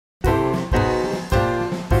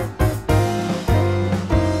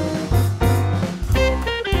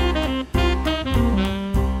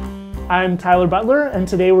I'm Tyler Butler, and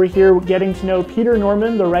today we're here getting to know Peter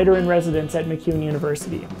Norman, the writer-in-residence at MacEwan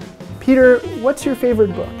University. Peter, what's your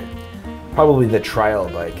favorite book? Probably The Trial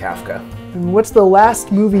by Kafka. And what's the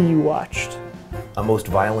last movie you watched? A Most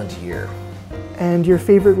Violent Year. And your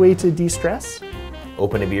favorite way to de-stress?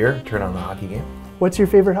 Open a beer, turn on the hockey game. What's your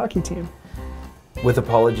favorite hockey team? With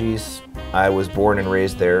apologies, I was born and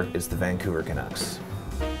raised there. It's the Vancouver Canucks.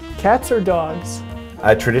 Cats or dogs?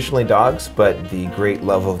 Traditionally dogs, but the great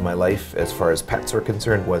love of my life as far as pets are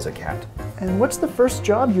concerned was a cat. And what's the first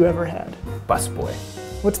job you ever had? Busboy.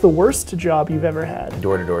 What's the worst job you've ever had?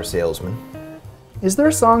 Door-to-door salesman. Is there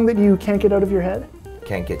a song that you can't get out of your head?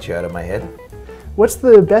 Can't get you out of my head. What's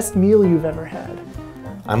the best meal you've ever had?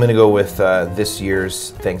 I'm gonna go with this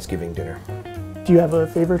year's Thanksgiving dinner. Do you have a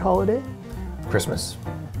favorite holiday? Christmas.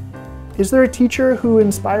 Is there a teacher who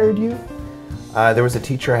inspired you? There was a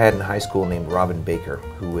teacher I had in high school named Robin Baker,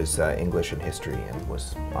 who was English and history and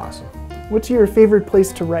was awesome. What's your favorite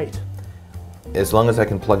place to write? As long as I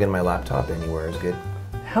can plug in my laptop, anywhere is good.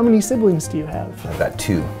 How many siblings do you have? I've got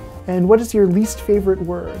 2. And what is your least favorite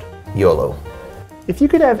word? YOLO. If you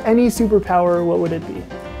could have any superpower, what would it be?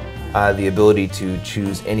 The ability to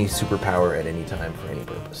choose any superpower at any time for any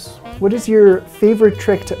purpose. What is your favorite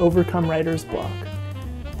trick to overcome writer's block?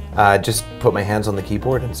 Just put my hands on the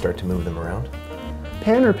keyboard and start to move them around.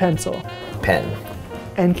 Pen or pencil? Pen.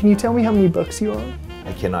 And can you tell me how many books you own?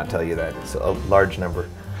 I cannot tell you that. It's a large number.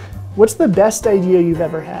 What's the best idea you've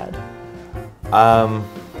ever had?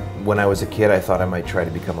 When I was a kid, I thought I might try to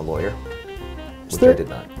become a lawyer, which I did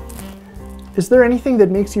not. Is there anything that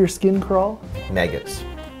makes your skin crawl? Maggots.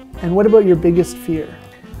 And what about your biggest fear?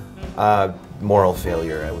 Moral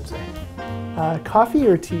failure, I would say. Coffee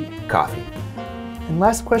or tea? Coffee. And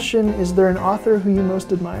last question, is there an author who you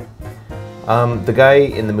most admire? The guy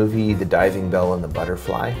in the movie The Diving Bell and the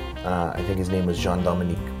Butterfly, I think his name was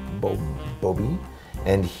Jean-Dominique Bauby,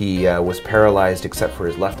 and he was paralyzed except for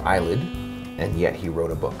his left eyelid, and yet he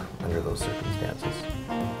wrote a book under those circumstances.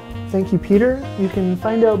 Thank you, Peter. You can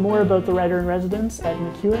find out more about the Writer-in-Residence at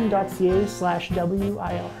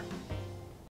macewan.ca/WIR.